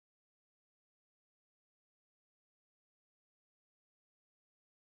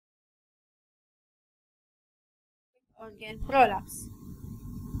organ prolapse.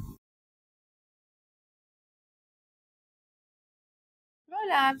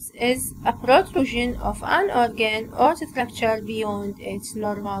 Prolapse is a protrusion of an organ or structure beyond its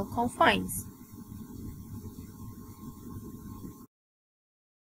normal confines.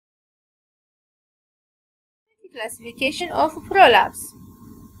 Classification of prolapse.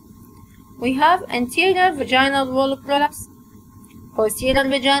 We have anterior vaginal wall prolapse, posterior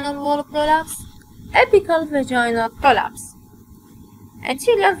vaginal wall prolapse, apical vaginal prolapse.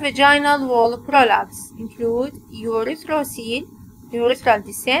 Anterior vaginal wall prolapse include urethrocoele, urethral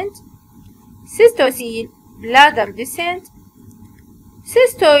descent, cystocele, bladder descent,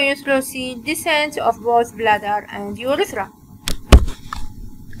 cystourethrocoele, descent of both bladder and urethra.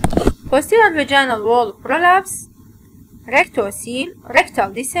 Posterior vaginal wall prolapse, rectocele,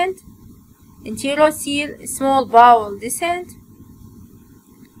 rectal descent, enterocele, small bowel descent,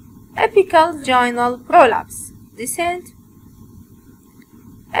 apical vaginal prolapse, descent,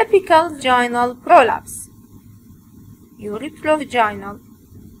 apical vaginal prolapse, uterovaginal,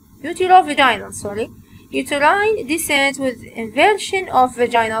 uterine descent with inversion of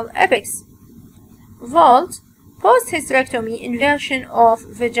vaginal apex, vault, post-hysterectomy inversion of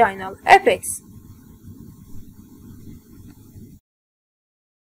vaginal apex.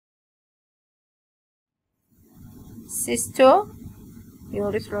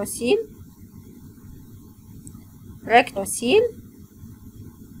 Cystourethrocoele, rectocele,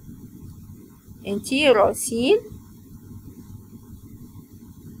 enterocele,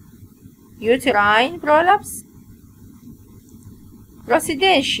 uterine prolapse,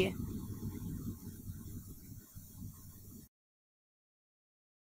 residentia.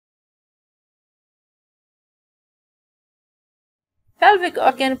 Pelvic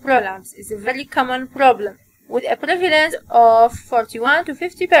organ prolapse is a very common problem with a prevalence of 41 to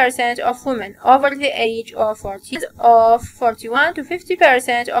 50% of women over the age of 40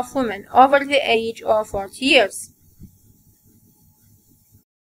 years.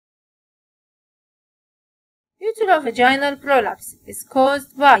 Uterovaginal prolapse is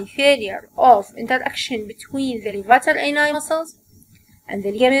caused by failure of interaction between the levator ani muscles and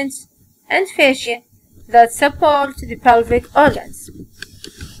the ligaments and fascia that support the pelvic organs.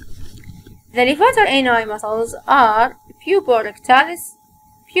 The levator ani muscles are puborectalis,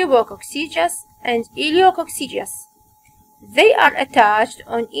 pubococcygeus, and iliococcygeus. They are attached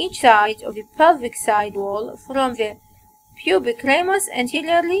on each side of the pelvic side wall from the pubic ramus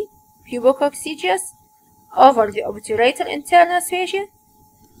anteriorly, pubococcygeus, over the obturator internal fascia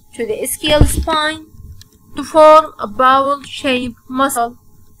to the ischial spine to form a bowel-shaped muscle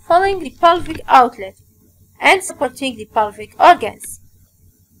following the pelvic outlet and supporting the pelvic organs.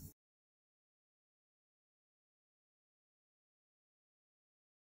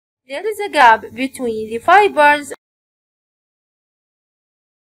 There is a gap between the fibers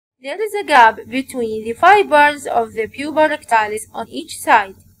of the puborectalis on each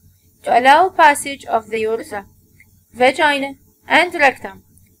side to allow passage of the urethra, vagina, and rectum,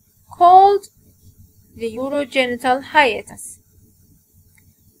 called the urogenital hiatus.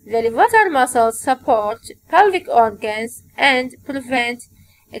 The levator muscles support pelvic organs and prevent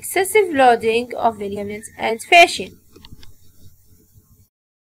excessive loading of the ligaments and fascia.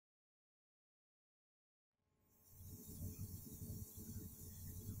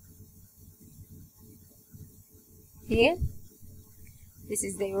 Here, this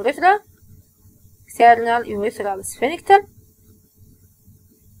is the urethra, external urethral sphincter,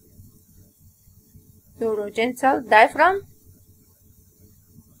 urogenital diaphragm,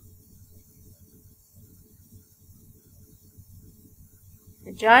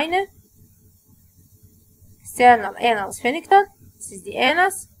 vagina, external anal sphincter, this is the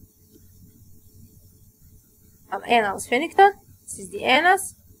anus, anal sphincter, this is the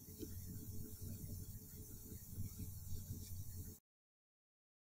anus,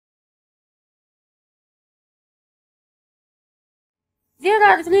 There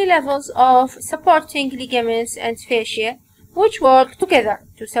are 3 levels of supporting ligaments and fascia which work together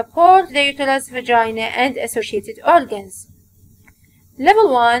to support the uterus, vagina, and associated organs.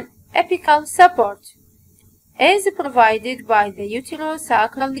 Level 1, apical support, is provided by the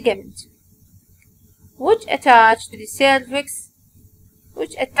uterosacral ligament, which attach the cervix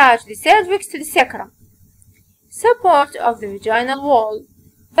to the sacrum. Support of the vaginal wall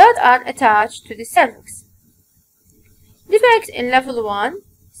that are attached to the cervix. Defects in level 1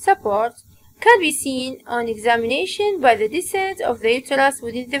 support can be seen on examination by the descent of the uterus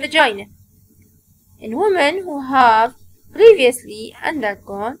within the vagina. In women who have previously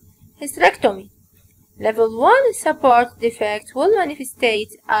undergone hysterectomy, level 1 support defect will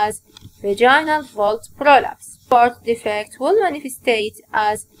manifestate as vaginal vault prolapse. support defect will manifestate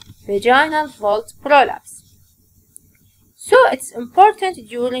as vaginal vault prolapse. So it's important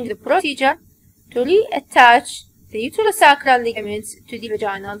during the procedure to reattach the uterosacral ligaments to the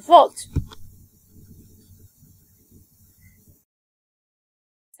vaginal vault.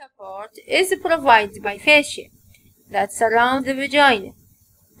 Support is provided by fascia that surround the vagina,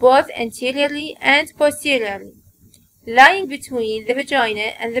 both anteriorly and posteriorly, lying between the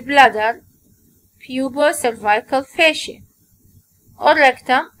vagina and the bladder, pubocervical fascia, or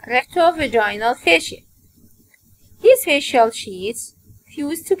recto-vaginal fascia. These fascial sheets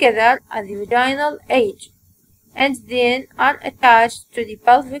fuse together at the vaginal edge and then are attached to the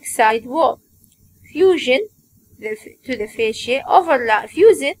pelvic side wall, fusing to the fascia overlying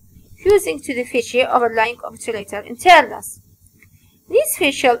obturator internals. These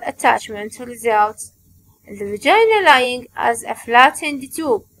fascial attachments result in the vagina lying as a flattened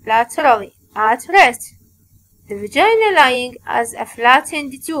tube laterally at rest. The vagina lying as a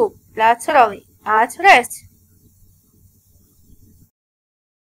flattened tube laterally at rest.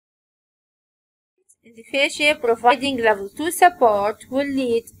 The fascia providing level 2 support will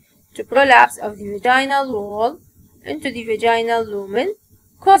lead to prolapse of the vaginal wall into the vaginal lumen,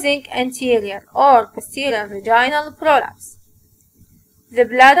 causing anterior or posterior vaginal prolapse. The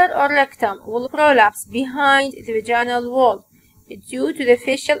bladder or rectum will prolapse behind the vaginal wall due to the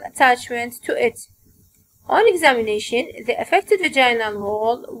fascial attachment to it. On examination, the affected vaginal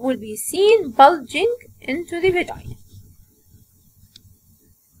wall will be seen bulging into the vagina.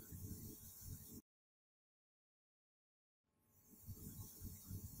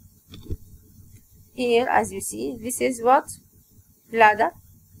 Here, as you see, this is what? Bladder,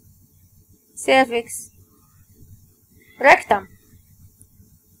 cervix, rectum.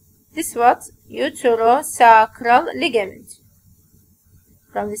 This is what? Uterosacral ligament.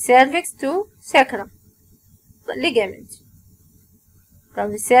 From the cervix to sacrum. Ligament.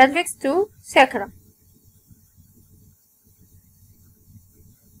 From the cervix to sacrum.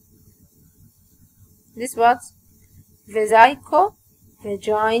 This is what?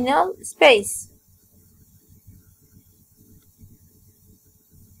 Vesico-vaginal space.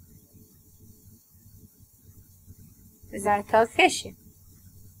 Vesical fascia.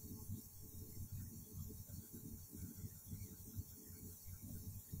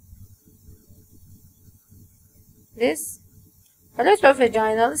 This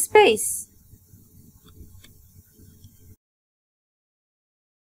retrovaginal space.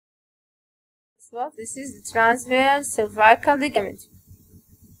 This is the transverse cervical ligament.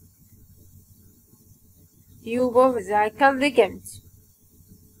 Pubovesical ligament.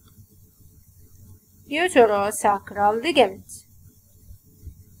 Uterosacral ligament.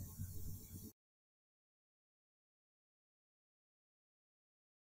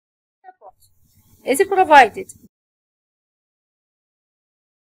 Support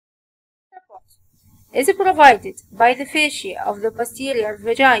is provided by the fascia of the posterior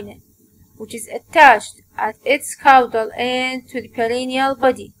vagina, which is attached at its caudal end to the perineal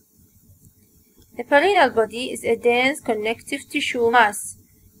body. The perineal body is a dense connective tissue mass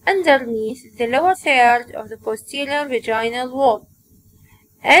underneath the lower third of the posterior vaginal wall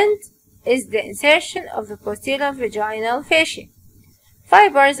and is the insertion of the posterior vaginal fascia,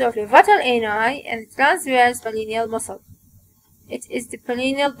 fibers of levator ani, and the transverse perineal muscle. It is the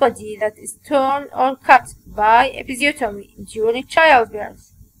perineal body that is torn or cut by episiotomy during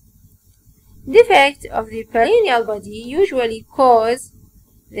childbirth. Defects of the perineal body usually cause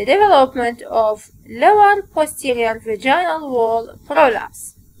the development of lower posterior vaginal wall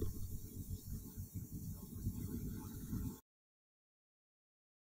prolapse.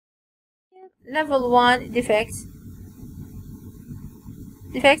 Level 1 defects.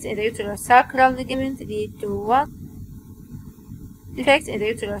 Defects in the uterosacral ligament lead to what? Defects in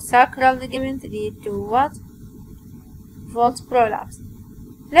the uterosacral ligament lead to what? Vault prolapse.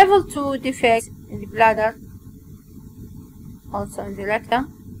 Level 2 defects in the bladder, also in the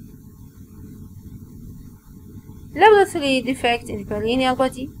rectum. Level 3 defect in the perineal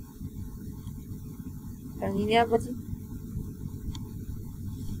body.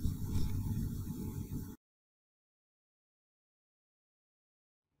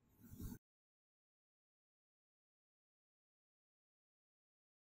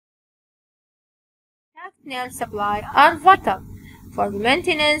 Nerve supply are vital for the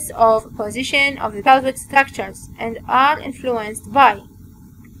maintenance of position of the pelvic structures and are influenced by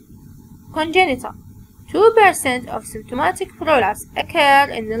congenital. 2% of symptomatic prolapse occur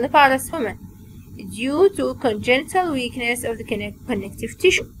in nulliparous women due to congenital weakness of the connective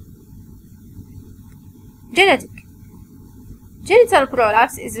tissue. Genetic. Genital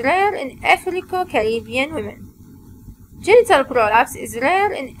prolapse is rare in Afro-Caribbean women Genital prolapse is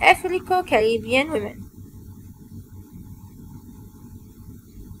rare in Afro-Caribbean women.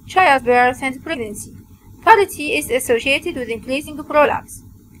 Childbirth and pregnancy. Fertility is associated with increasing prolapse.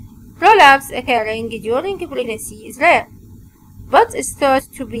 Prolapse occurring during pregnancy is rare, but is thought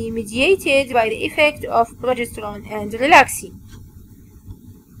to be mediated by the effect of progesterone and relaxin.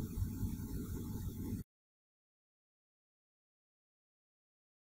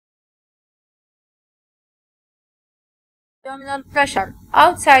 Abdominal pressure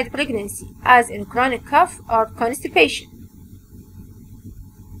outside pregnancy, as in chronic cough or constipation.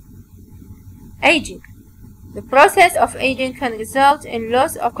 Aging. The process of aging can result in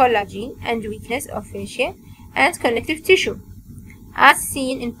loss of collagen and weakness of fascia and connective tissue, as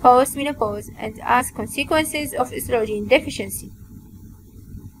seen in post-menopause and as consequences of estrogen deficiency.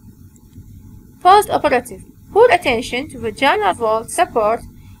 Post-operative. Poor attention to vaginal vault support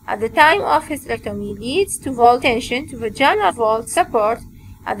at the time of hysterectomy leads to vault tension to vaginal vault support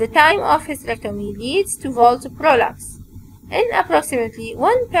at the time of hysterectomy leads to vault prolapse in approximately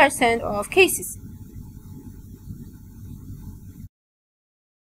 1% of cases.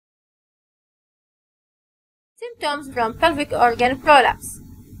 Symptoms from pelvic organ prolapse.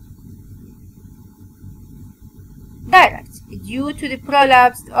 Direct. Due to the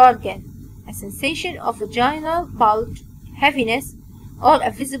prolapsed organ, a sensation of vaginal bulge, heaviness, or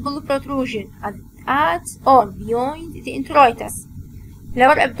a visible protrusion at or beyond the introitus,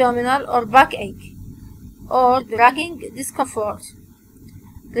 lower abdominal or backache, or dragging discomfort,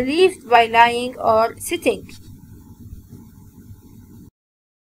 relieved by lying or sitting.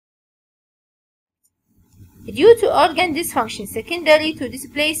 Due to organ dysfunction secondary to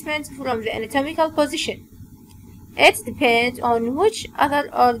displacement from the anatomical position. It depends on which other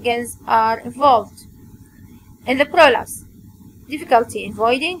organs are involved. In the prolapse, difficulty in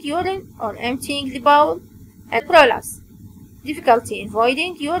voiding urine or emptying the bowel, and prolapse, difficulty in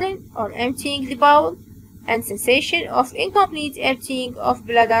voiding urine or emptying the bowel, and sensation of incomplete emptying of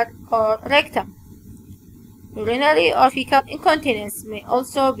bladder or rectum. Urinary or fecal incontinence may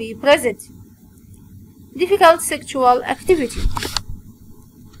also be present. Difficult sexual activity.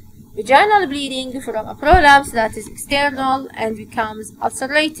 Vaginal bleeding from a prolapse that is external and becomes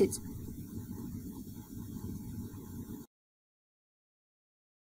ulcerated.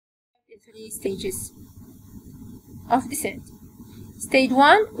 Three stages of descent. Stage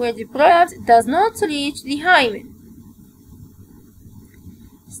 1, where the prolapse does not reach the hymen.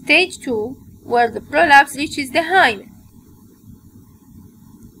 Stage 2, where the prolapse reaches the hymen.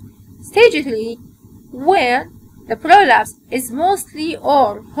 Stage 3, where the prolapse is mostly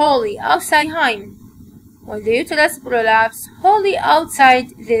or wholly outside hymen. When the uterus prolapse wholly outside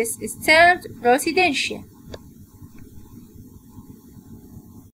this is termed procedentia.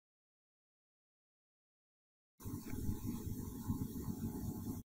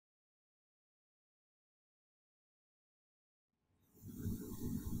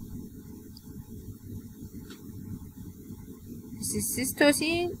 This is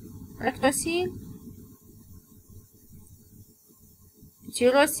cystocele, rectocele,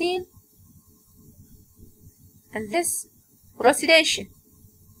 enterocele, and this procedentia.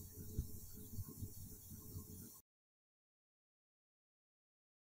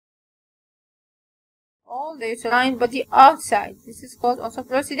 All the uterine body outside. This is called also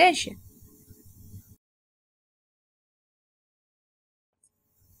procedentia.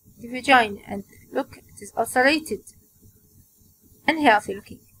 The vagina, and look, it is ulcerated and healthy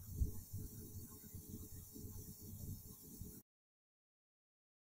looking.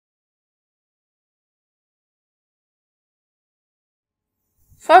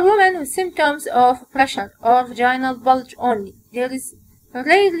 For women with symptoms of pressure or vaginal bulge only, there is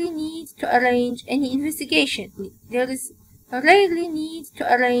rarely need to arrange any investigation.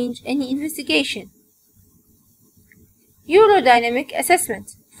 Urodynamic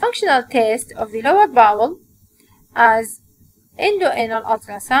assessment. Functional test of the lower bowel as endoanal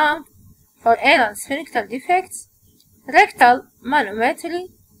ultrasound for anal sphincter defects, rectal manometry,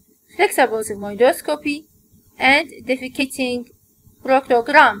 flexible sigmoidoscopy, and defecating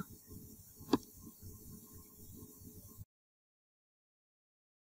proctogram.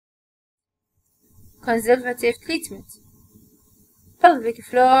 Conservative treatment. Pelvic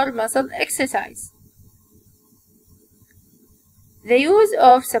floor muscle exercise. The use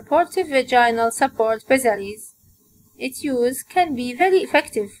of supportive vaginal support pessaries. Its use can be very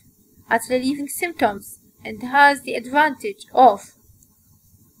effective at relieving symptoms and has the advantage of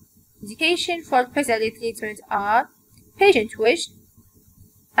indication for pessary treatment are patient wish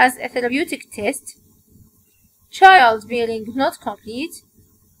as a therapeutic test, childbearing not complete,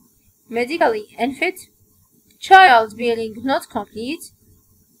 medically unfit, childbearing not complete,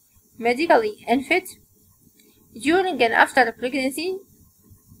 medically unfit, during and after pregnancy,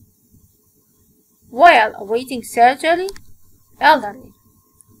 while awaiting surgery, elderly.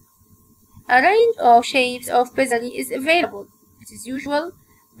 A range of shapes of pessary is available. It is usual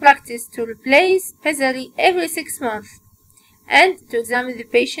practice to replace pessary every 6 months and to examine the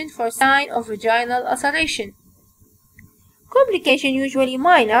patient for sign of vaginal ulceration. Complication usually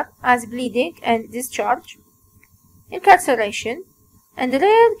minor as bleeding and discharge, incarceration, and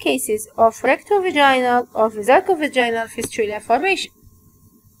rare cases of rectovaginal or vesicovaginal fistula formation.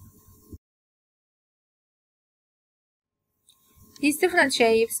 These different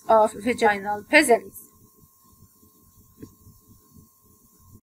shapes of vaginal pessaries.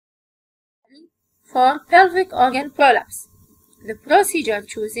 For pelvic organ prolapse, the procedure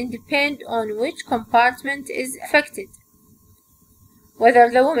chosen depends on which compartment is affected. Whether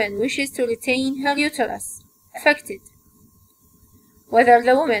the woman wishes to retain her uterus, affected. Whether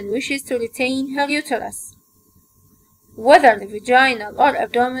the woman wishes to retain her uterus. Whether the vaginal or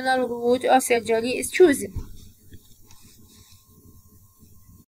abdominal route of surgery is chosen.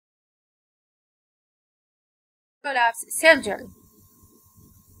 Prolapse surgery.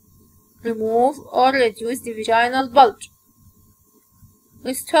 Remove or reduce the vaginal bulge.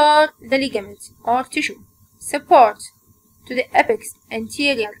 Restore the ligament or tissue. Support to the apex,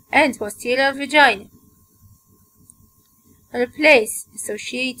 anterior and posterior vagina. Replace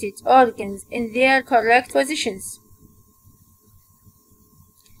associated organs in their correct positions.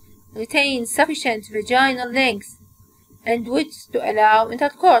 Retain sufficient vaginal length and width to allow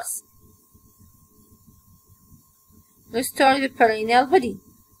intercourse. Restore the perineal body.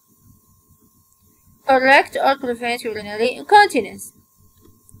 Correct or prevent urinary incontinence.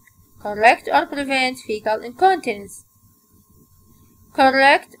 Correct or prevent fecal incontinence.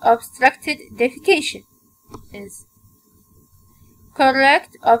 Correct obstructed defecation.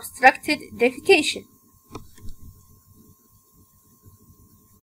 Correct obstructed defecation.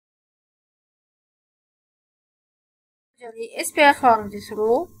 Surgery is performed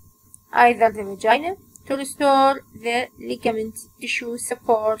through either the vagina to restore the ligament tissue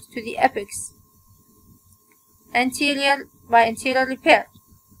support to the apex, anterior by anterior repair,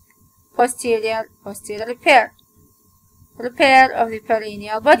 posterior repair, repair of the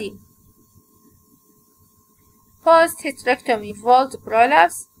perineal body. Post-hysterectomy vault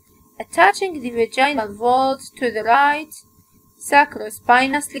prolapse, attaching the vaginal vault to the right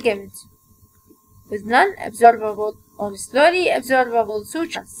sacrospinous ligament with non-absorbable or slowly absorbable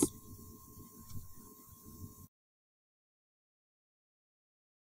sutures.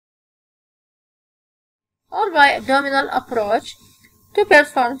 Or by abdominal approach to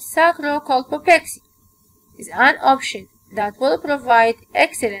perform sacrocolpopexy is an option that will provide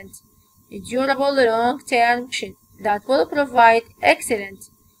excellent, durable long-term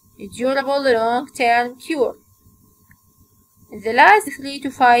cure. In the last 3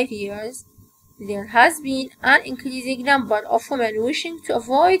 to 5 years, there has been an increasing number of women wishing to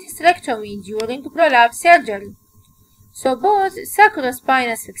avoid hysterectomy during prolapse surgery, so both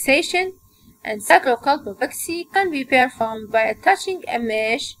sacrospinous fixation and sacrocolpopexy can be performed by attaching a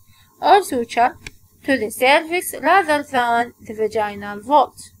mesh or suture to the cervix rather than the vaginal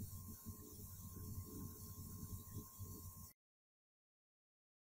vault.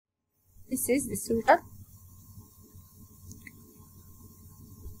 This is the suture.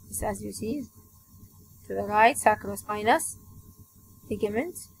 This, as you see, to the right sacrospinous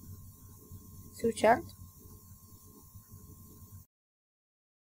ligament sutured.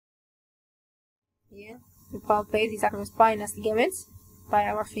 Here we palpate the sacrospinous ligaments by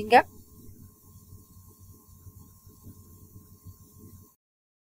our finger.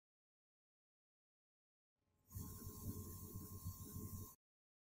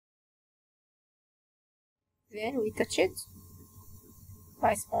 Then we touch it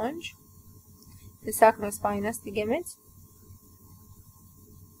by sponge, the sacrospinous ligament.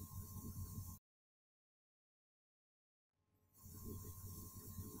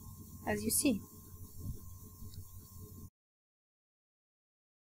 As you see.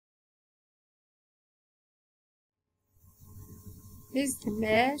 This is the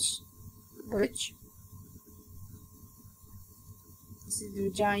mesh bridge. This is the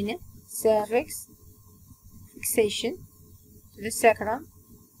vagina, cervix, fixation to the sacrum,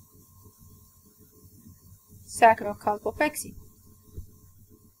 sacrocolpopexy.